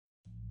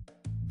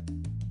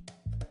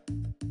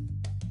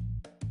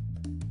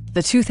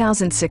the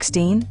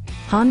 2016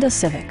 Honda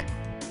Civic.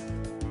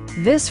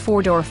 This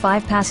four-door,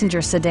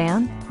 five-passenger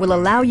sedan will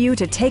allow you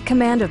to take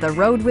command of the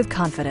road with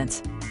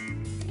confidence.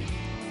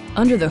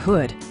 Under the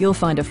hood, you'll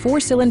find a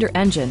four-cylinder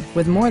engine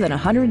with more than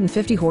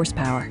 150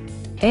 horsepower.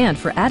 And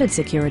for added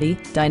security,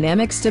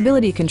 dynamic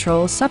stability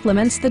control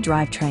supplements the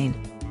drivetrain.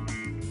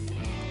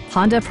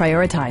 Honda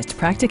prioritized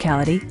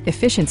practicality,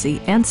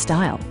 efficiency, and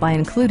style by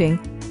including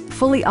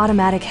fully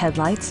automatic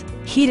headlights,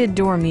 heated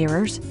door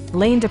mirrors,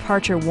 lane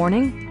departure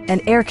warning,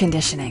 and air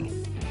conditioning.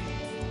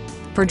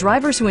 For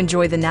drivers who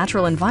enjoy the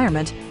natural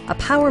environment, a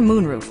power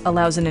moonroof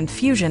allows an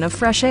infusion of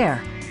fresh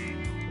air.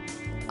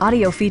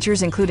 Audio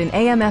features include an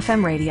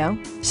AM/FM radio,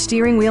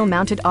 steering wheel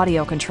mounted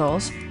audio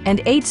controls,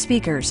 and 8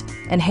 speakers,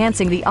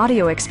 enhancing the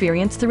audio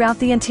experience throughout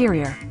the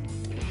interior.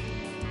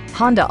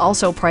 Honda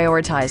also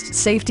prioritized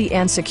safety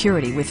and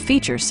security with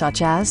features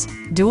such as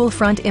dual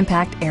front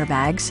impact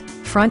airbags,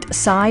 front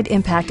side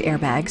impact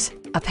airbags,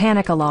 a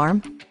panic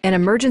alarm, an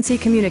emergency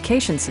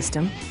communication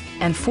system,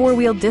 and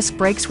four-wheel disc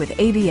brakes with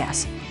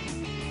ABS.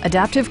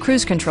 Adaptive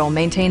Cruise Control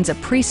maintains a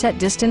preset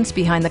distance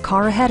behind the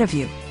car ahead of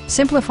you,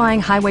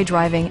 simplifying highway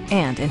driving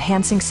and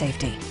enhancing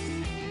safety.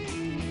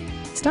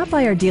 Stop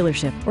by our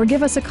dealership or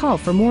give us a call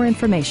for more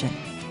information.